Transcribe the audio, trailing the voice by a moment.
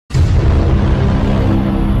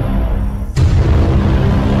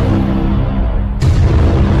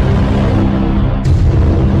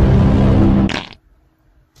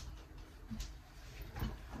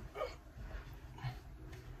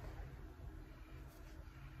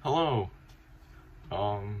Hello.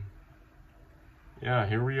 Yeah,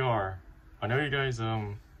 here we are. I know you guys,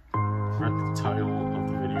 read the title of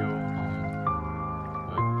the video,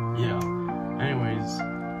 but yeah. Anyways,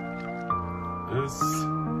 this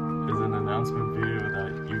is an announcement video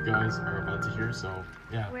that you guys are about to hear, so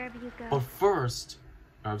yeah. Wherever you go. But first,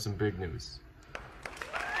 I have some big news.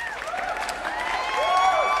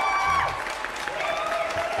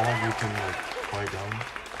 All of you can, quiet down.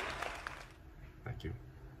 Thank you.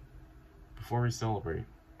 Before we celebrate,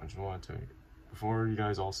 I just want to tell you, before you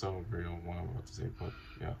guys all celebrate on what I'm about to say, but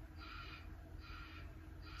yeah.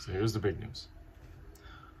 So here's the big news.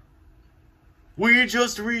 We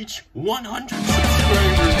just reached 100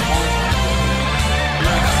 subscribers!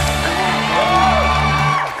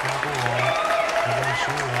 Everyone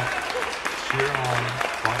cheer up, cheer on,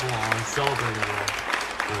 clap along, celebrate everyone.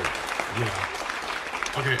 But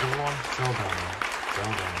yeah. Okay, everyone, settle down now.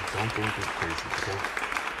 Settle down. Don't go get crazy, okay?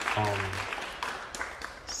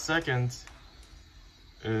 Second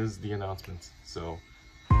is the announcements. So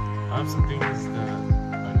I have some things that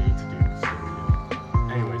I need to do. So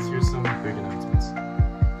yeah. Anyways, here's some big announcements.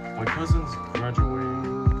 My cousin's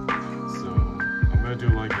graduating, so I'm gonna do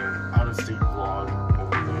like an out-of-state vlog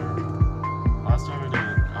over there. Last time I did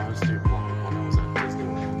an out-of-state vlog when I was at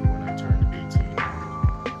Disneyland when I turned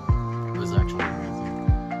 18. It was actually amazing.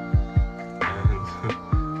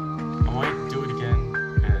 And I might do it again,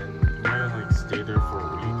 and I'm gonna stay there for a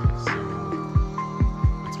week, so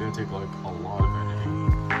it's gonna take like a lot of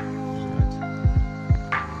editing for that.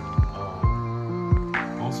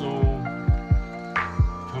 Also,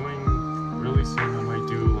 coming really soon, I might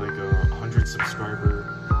do like a 100 subscriber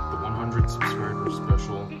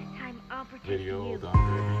special video that I'm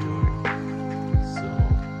gonna be doing. So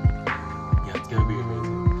yeah, it's gonna be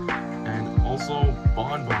amazing. And also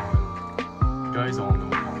Bon Bon, you guys all know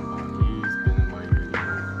Bon Bon. He's been in my video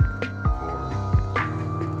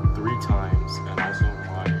for 3 times, and also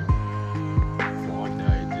my vlog that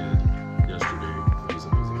I did yesterday was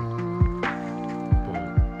amazing. But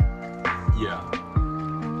yeah,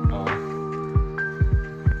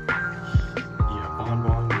 Bon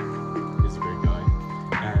Bon is a great guy,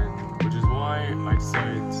 and which is why I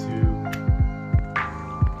decided to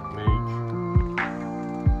make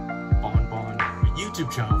Bon Bon a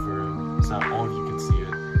YouTube channel for him, so that all of you can see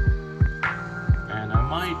it. And I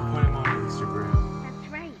might put him on Instagram. That's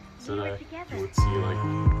right. So that you would see like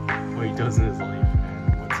what he does in his life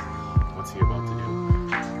and what's he about to do.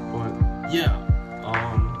 But yeah,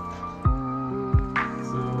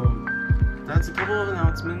 so that's a couple of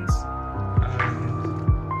announcements,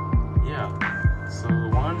 and yeah, so the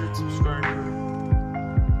 100 subscriber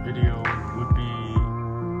video would be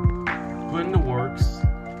put in the works.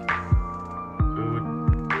 It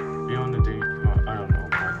would be on the date, but I don't know,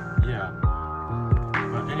 but yeah.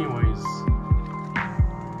 But anyways,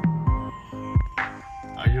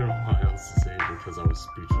 I don't know what else to say because I was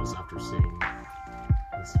speechless after seeing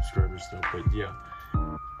the subscriber stuff, but yeah.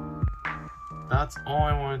 That's all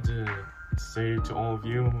I wanted to say to all of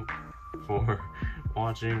you for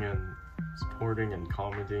watching and supporting and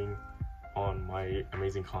commenting on my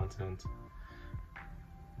amazing content.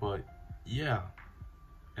 But yeah,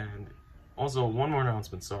 and also one more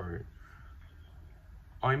announcement, sorry.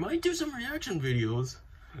 I might do some reaction videos.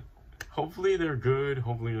 Hopefully they're good,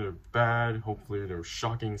 hopefully they're bad, hopefully they're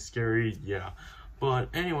shocking, scary, yeah. But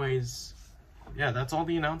anyways, yeah, that's all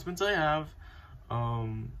the announcements I have.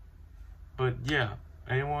 But yeah,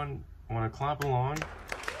 anyone want to clap along?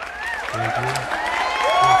 Thank you.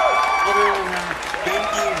 But other than that, thank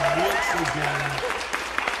you once again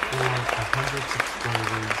for 100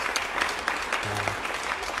 subscribers.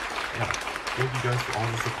 Yeah, thank you guys for all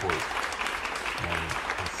the support. And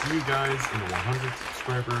I'll see you guys in the 100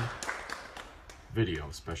 subscriber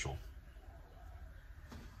video special.